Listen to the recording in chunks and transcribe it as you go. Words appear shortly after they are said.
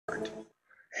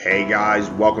Hey guys,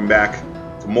 welcome back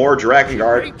to more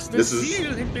Drakengard. This is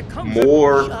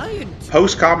more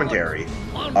post-commentary.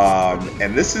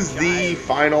 And this is the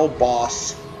final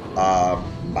boss,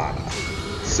 Mana.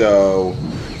 So,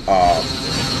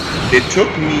 it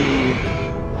took me,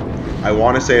 I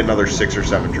want to say another 6 or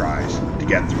 7 tries to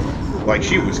get through it. Like,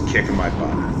 she was kicking my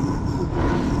butt.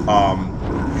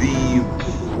 The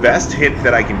best hint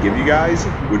that I can give you guys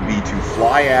would be to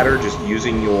fly at her just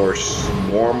using your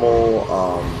normal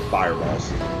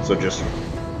fireballs. So just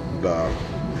the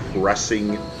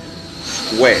pressing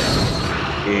square,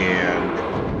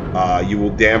 and you will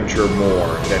damage her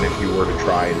more than if you were to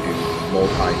try and do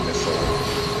multi-missile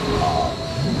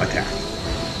attack.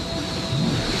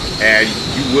 And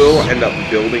you will end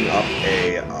up building up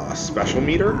a special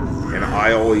meter, and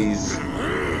I always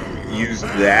used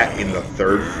that in the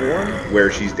third form,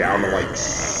 where she's down to like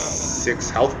 6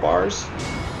 health bars.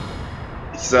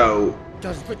 So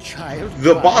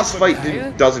the boss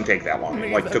fight doesn't take that long.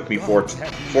 It like took me 4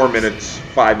 minutes,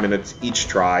 5 minutes each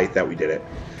try that we did it.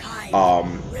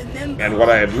 And what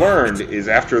I had learned is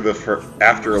after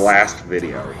last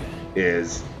video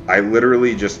is I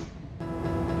literally just,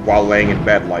 while laying in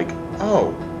bed, like,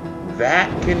 oh, that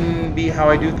can be how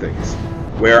I do things,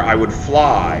 where I would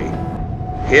fly,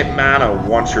 hit Mana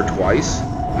once or twice,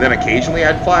 and then occasionally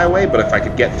I'd fly away, but if I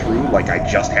could get through, like I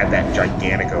just had that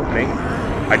gigantic opening,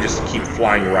 I just keep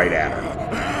flying right at her.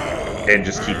 And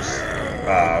just keeps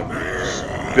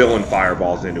spilling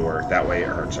fireballs into her, that way it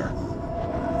hurts her.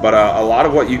 But a lot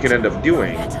of what you can end up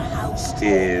doing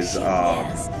is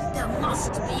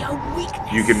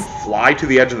you can fly to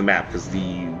the edge of the map, because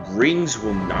the rings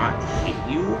will not hit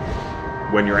you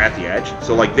when you're at the edge.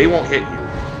 So like they won't hit you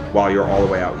while you're all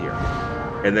the way out here.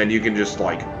 And then you can just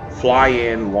like fly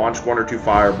in, launch 1 or 2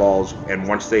 fireballs, and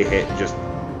once they hit, just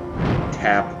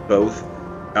tap both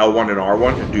L1 and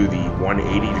R1 to do the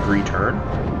 180-degree turn,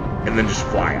 and then just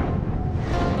fly out.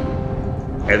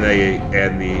 And the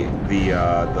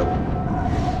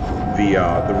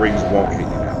rings won't hit you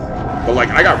that way. But like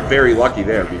I got very lucky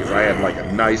there because I had like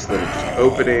a nice little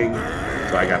opening,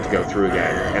 so I got to go through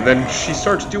again. And then she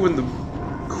starts doing the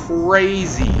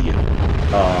crazy.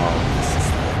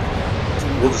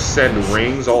 We'll just send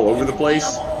rings all over the place.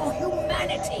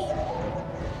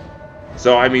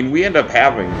 So, I mean, we end up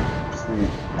having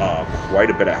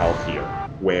quite a bit of health here,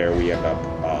 where we end up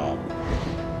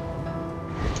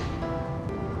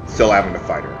still having to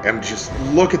fight her. And just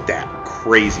look at that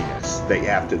craziness that you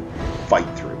have to fight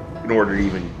through in order to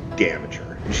even damage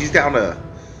her. And she's down to,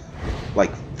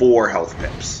 like, 4 health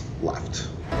pips left.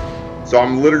 So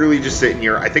I'm literally just sitting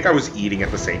here. I think I was eating at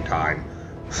the same time.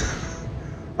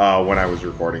 When I was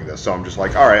recording this, so I'm just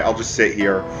like, alright, I'll just sit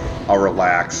here, I'll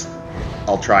relax,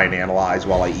 I'll try and analyze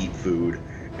while I eat food,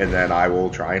 and then I will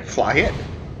try and fly in.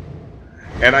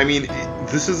 And I mean,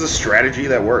 this is a strategy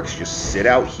that works. Just sit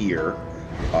out here,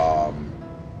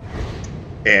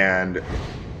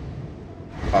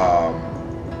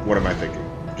 what am I thinking?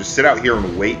 Just sit out here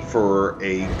and wait for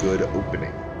a good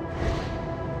opening.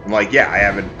 Like, yeah, I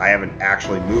haven't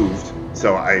actually moved,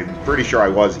 so I'm pretty sure I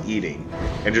was eating.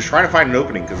 And just trying to find an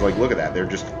opening, because, like, look at that. They're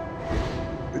just,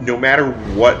 no matter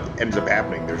what ends up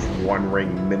happening, there's 1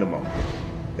 ring minimum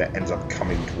that ends up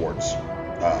coming towards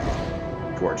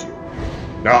you.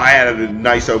 Now, I had a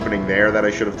nice opening there that I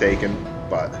should have taken,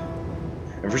 but,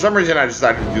 and for some reason I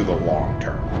decided to do the long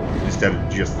turn instead of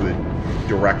just the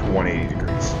direct 180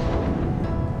 degrees.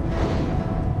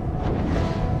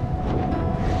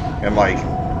 And, like,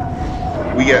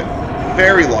 we get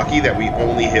very lucky that we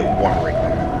only hit 1 ring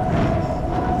there.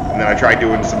 And then I tried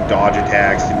doing some dodge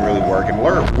attacks, didn't really work, and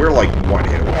we're like 1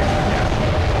 hit away from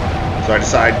death. So I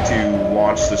decided to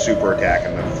launch the super attack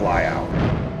and then fly out.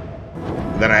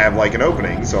 And then I have like an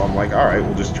opening, so I'm like, alright,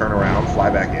 we'll just turn around, fly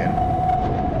back in,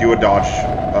 do a dodge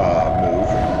move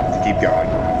to keep going.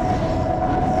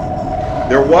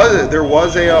 There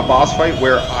was a boss fight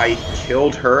where I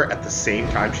killed her at the same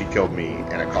time she killed me,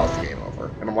 and it caused the game over.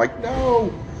 And I'm like,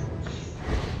 no!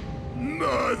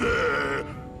 Mother!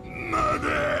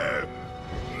 Mother!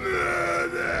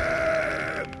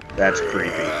 Mother! That's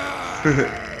creepy.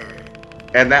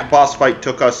 And that boss fight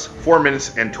took us 4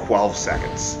 minutes and 12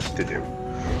 seconds to do.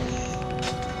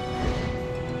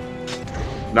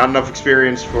 Not enough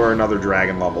experience for another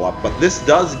dragon level up, but this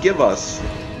does give us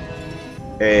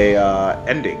a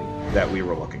ending that we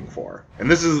were looking for. And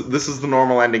this is the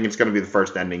normal ending. It's going to be the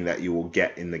first ending that you will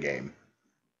get in the game.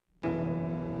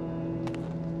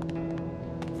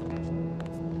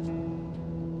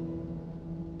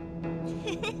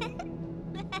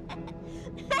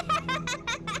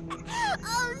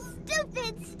 Oh,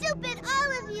 stupid, all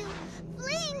of you!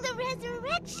 Fleeing the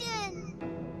resurrection!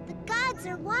 gods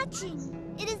are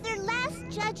watching. It is their last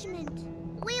judgment.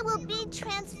 We will be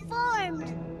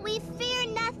transformed. We fear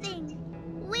nothing.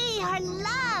 We are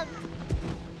loved.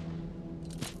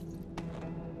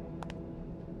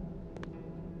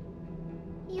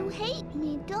 You hate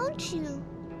me, don't you?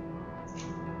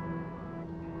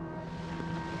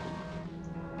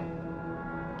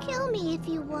 Kill me if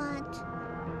you want.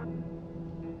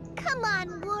 Come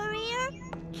on, warrior.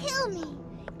 Kill me.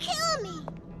 Kill me.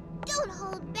 Don't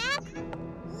hold back.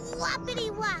 Whoppity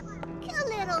whop. Kill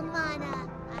little Mana.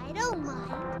 I don't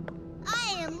mind.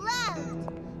 I am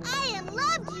loved. I am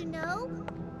loved, you know.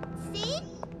 See?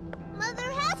 Mother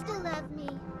has to love me.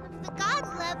 If the gods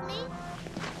love me.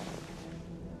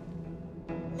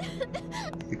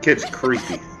 The kid's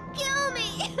creepy. Kill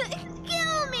me!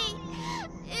 Kill me!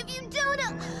 If you don't,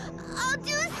 I'll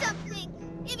do something.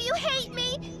 If you hate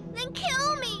me, then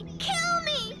kill me! Kill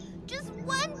me! Just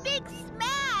one big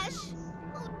smash!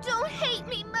 Oh, don't hate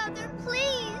me, Mother,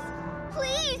 please!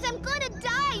 Please, I'm gonna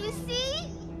die, you see?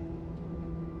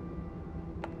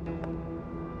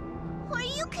 Or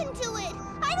you can do it!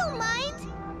 I don't mind!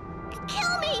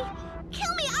 Kill me!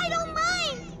 Kill me! I don't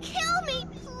mind! Kill me,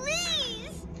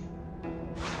 please!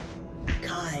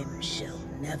 Time shall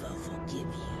never forgive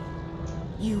you.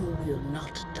 You will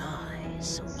not die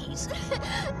so easily.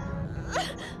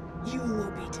 You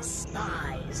will be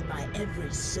despised by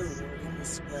every soul in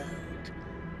this world,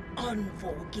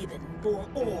 unforgiven for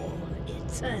all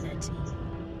eternity.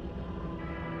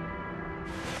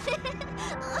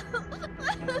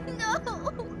 No.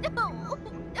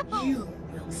 You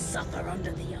will suffer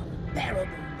under the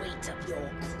unbearable weight of your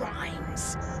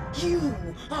crimes. You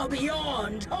are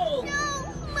beyond hope.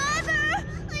 No, Mother!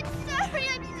 I'm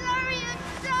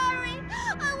sorry.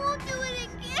 I won't do it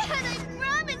again.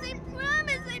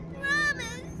 I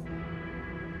promise.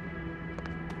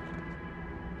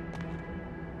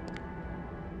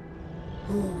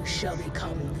 Who shall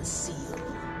become the seal?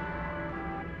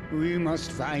 We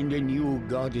must find a new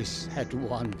goddess at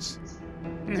once.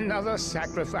 Another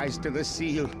sacrifice to the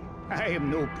seal. I am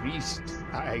no priest.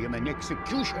 I am an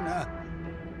executioner.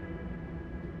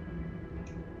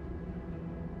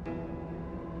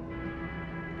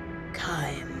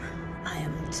 Kaim, I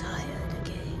am tired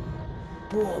again.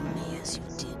 Warm me as you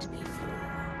did before.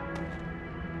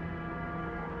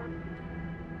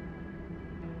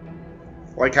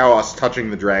 Like how us touching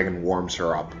the dragon warms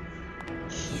her up.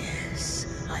 Yes,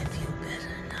 I feel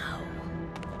better now.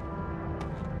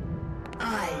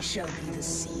 I shall be the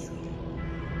seal.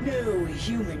 No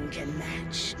human can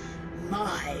match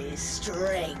my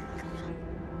strength.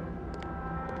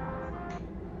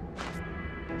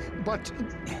 But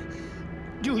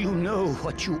do you know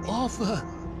what you offer?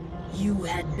 You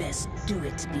had best do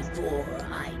it before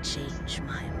I change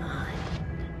my mind.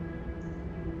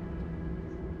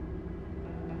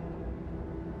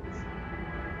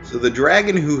 So the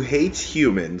dragon who hates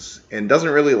humans and doesn't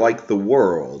really like the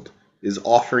world is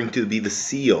offering to be the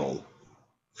seal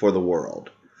for the world.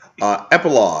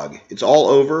 Epilogue. It's all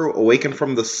over. Awakened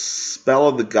from the spell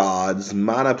of the gods,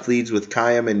 Mana pleads with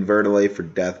Kaim and Verdale for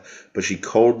death, but they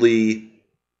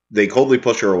coldly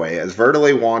push her away. As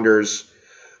Verdale wonders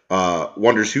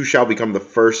who shall become the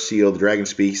first seal, the dragon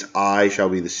speaks, I shall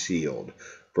be the sealed.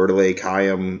 Verdale,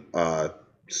 Kaim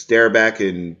stare back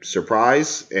in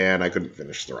surprise, and I couldn't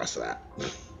finish the rest of that.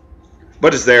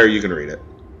 But it's there, you can read it.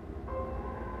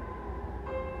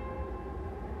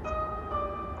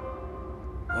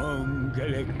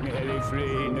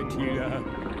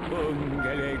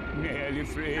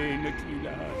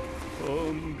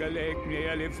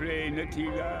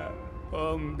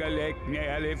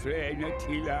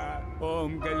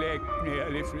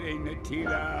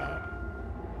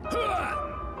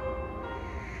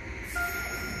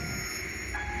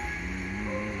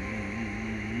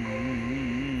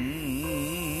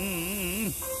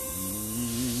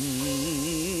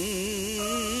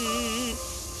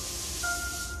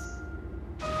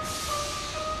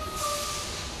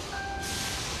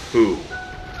 Who?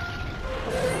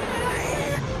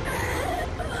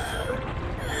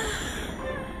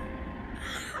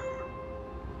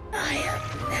 I have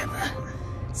never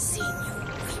seen you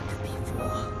weep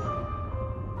before.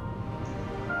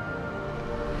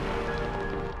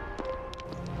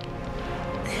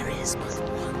 There is but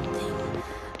one thing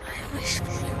I wish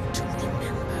for you to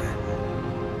remember.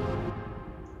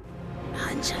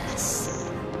 Angelus.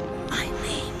 My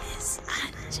name is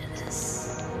Angelus.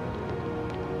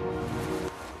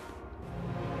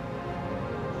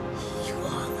 You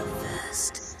are the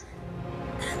first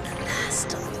and the last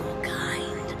of your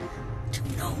kind to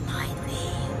know my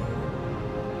name.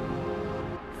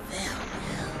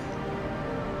 Farewell,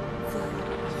 for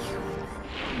human.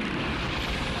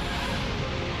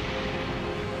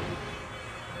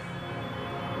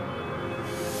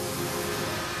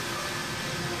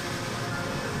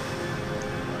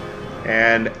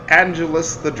 And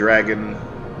Angelus the dragon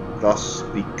thus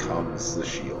becomes the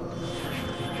shield.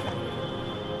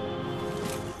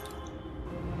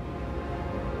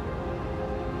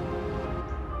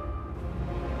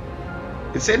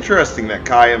 It's interesting that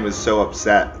Khaim is so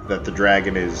upset that the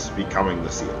dragon is becoming the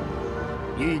seal.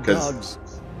 Ye gods,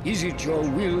 is it your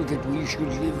will that we should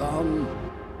live on?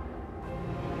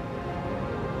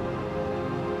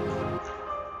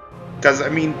 Because, I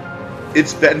mean,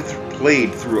 it's been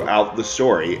played throughout the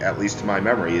story, at least to my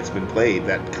memory, it's been played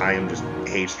that Khaim just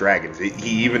hates dragons.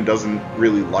 He even doesn't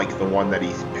really like the one that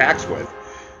he pacts with.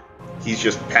 He's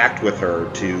just packed with her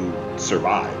to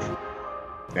survive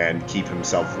and keep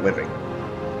himself living.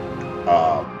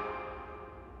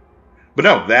 But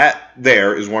no, that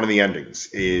there is one of the endings,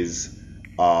 is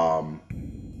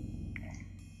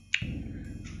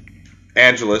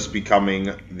Angelus becoming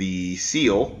the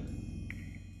seal,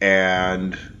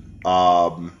 and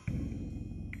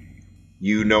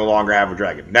you no longer have a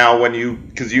dragon. Now,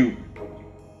 because you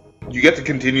get to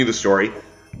continue the story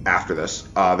after this.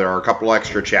 There are a couple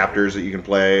extra chapters that you can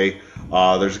play.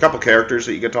 There's a couple characters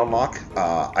that you get to unlock.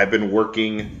 I've been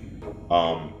working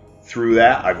through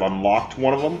that. I've unlocked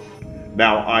one of them.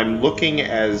 Now, I'm looking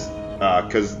as,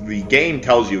 because the game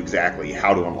tells you exactly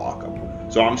how to unlock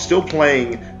them. So I'm still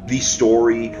playing the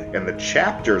story and the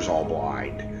chapters all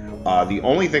blind. The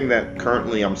only thing that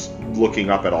currently I'm looking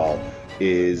up at all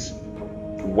is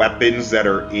weapons that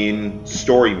are in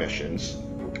story missions,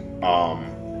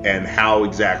 and how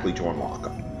exactly to unlock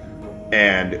them.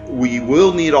 And we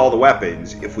will need all the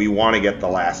weapons if we want to get the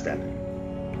last ending.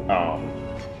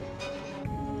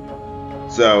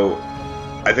 So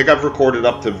I think I've recorded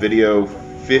up to video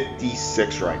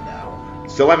 56 right now.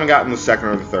 Still haven't gotten the second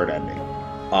or the third ending.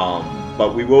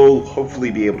 But we will hopefully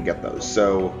be able to get those.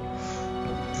 So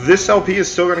this LP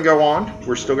is still going to go on.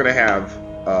 We're still going to have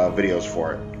videos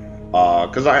for it.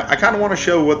 Because I kind of want to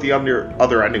show what the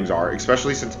other endings are,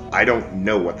 especially since I don't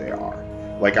know what they are.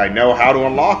 Like, I know how to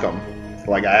unlock them.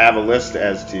 Like, I have a list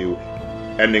as to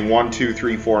ending 1, 2,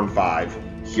 3, 4, and 5.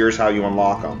 Here's how you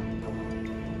unlock them.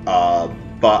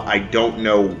 But I don't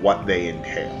know what they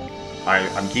entail.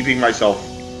 I'm keeping myself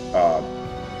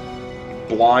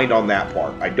blind on that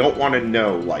part. I don't want to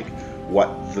know, like,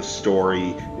 what the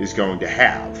story is going to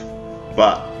have.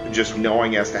 But just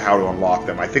knowing as to how to unlock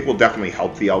them, I think will definitely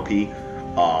help the LP.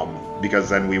 Because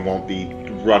then we won't be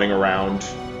running around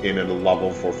in a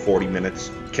level for 40 minutes,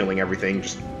 killing everything,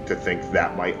 just to think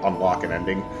that might unlock an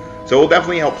ending. So it will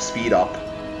definitely help speed up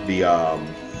the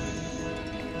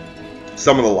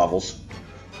some of the levels.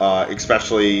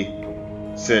 Especially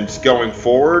since going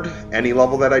forward, any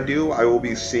level that I do, I will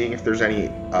be seeing if there's any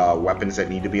weapons that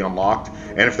need to be unlocked.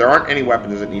 And if there aren't any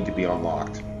weapons that need to be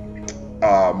unlocked,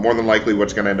 more than likely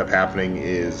what's going to end up happening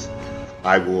is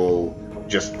I will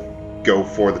just go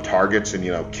for the targets and,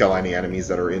 kill any enemies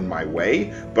that are in my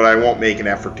way. But I won't make an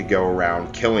effort to go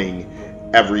around killing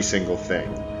every single thing,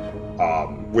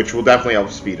 which will definitely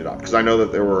help speed it up. Because I know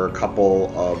that there were a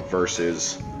couple of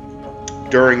verses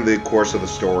during the course of the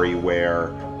story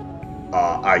where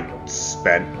I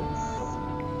spent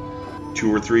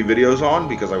 2 or 3 videos on,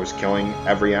 because I was killing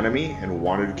every enemy and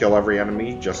wanted to kill every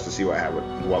enemy just to see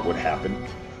what would happen.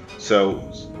 So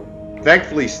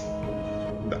thankfully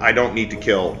I don't need to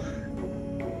kill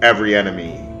every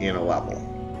enemy in a level,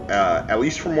 at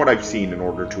least from what I've seen, in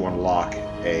order to unlock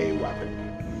a weapon.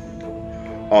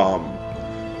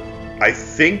 I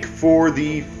think for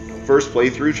the first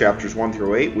playthrough, chapters 1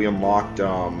 through 8, we unlocked,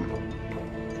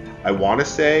 I want to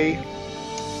say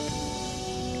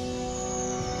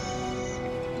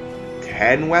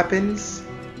 10 weapons,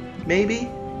 maybe,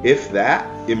 if that.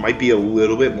 It might be a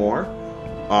little bit more.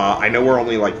 I know we're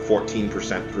only like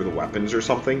 14% through the weapons or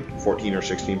something, 14 or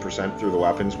 16% through the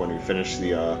weapons when we finish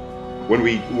the when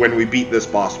we beat this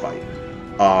boss fight.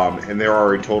 And there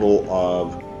are a total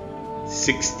of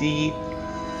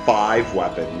 65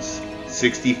 weapons,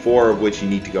 64 of which you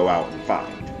need to go out and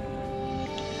find.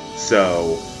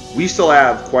 So we still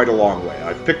have quite a long way.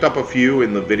 I've picked up a few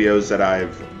in the videos that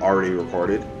I've already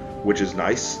recorded, which is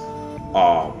nice,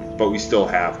 but we still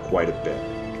have quite a bit.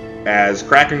 As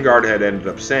Drakengard had ended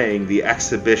up saying, the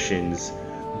exhibitions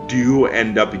do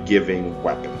end up giving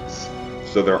weapons.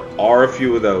 So there are a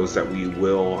few of those that we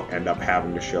will end up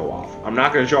having to show off. I'm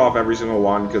not going to show off every single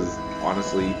one, because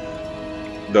honestly,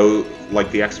 though, like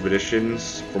the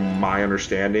expeditions, from my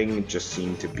understanding, just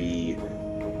seem to be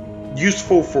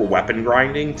useful for weapon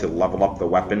grinding, to level up the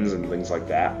weapons and things like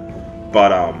that.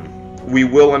 But we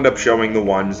will end up showing the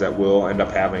ones that will end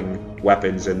up having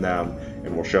weapons in them,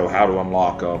 and we'll show how to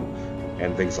unlock them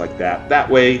and things like that. That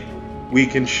way we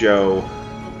can show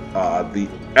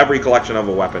every collection of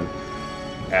a weapon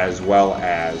as well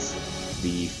as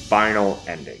the final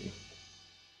ending.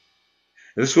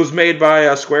 This was made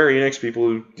by Square Enix, people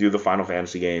who do the Final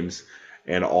Fantasy games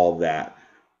and all that,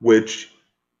 which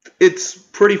it's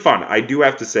pretty fun. I do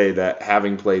have to say that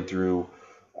having played through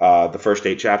the first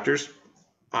 8 chapters,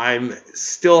 I'm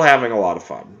still having a lot of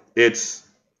fun. It's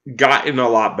gotten a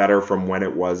lot better from when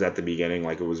it was at the beginning,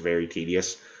 like it was very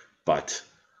tedious, but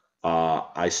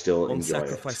I still One enjoy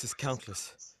sacrifice it. is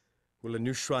countless. Will a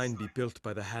new shrine be built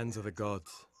by the hands of the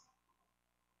gods?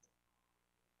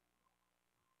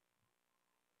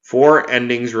 4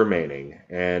 endings remaining,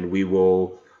 and we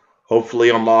will hopefully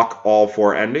unlock all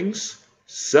 4 endings.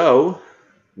 So,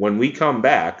 when we come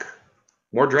back,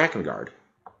 more Drakengard.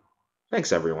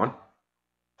 Thanks, everyone.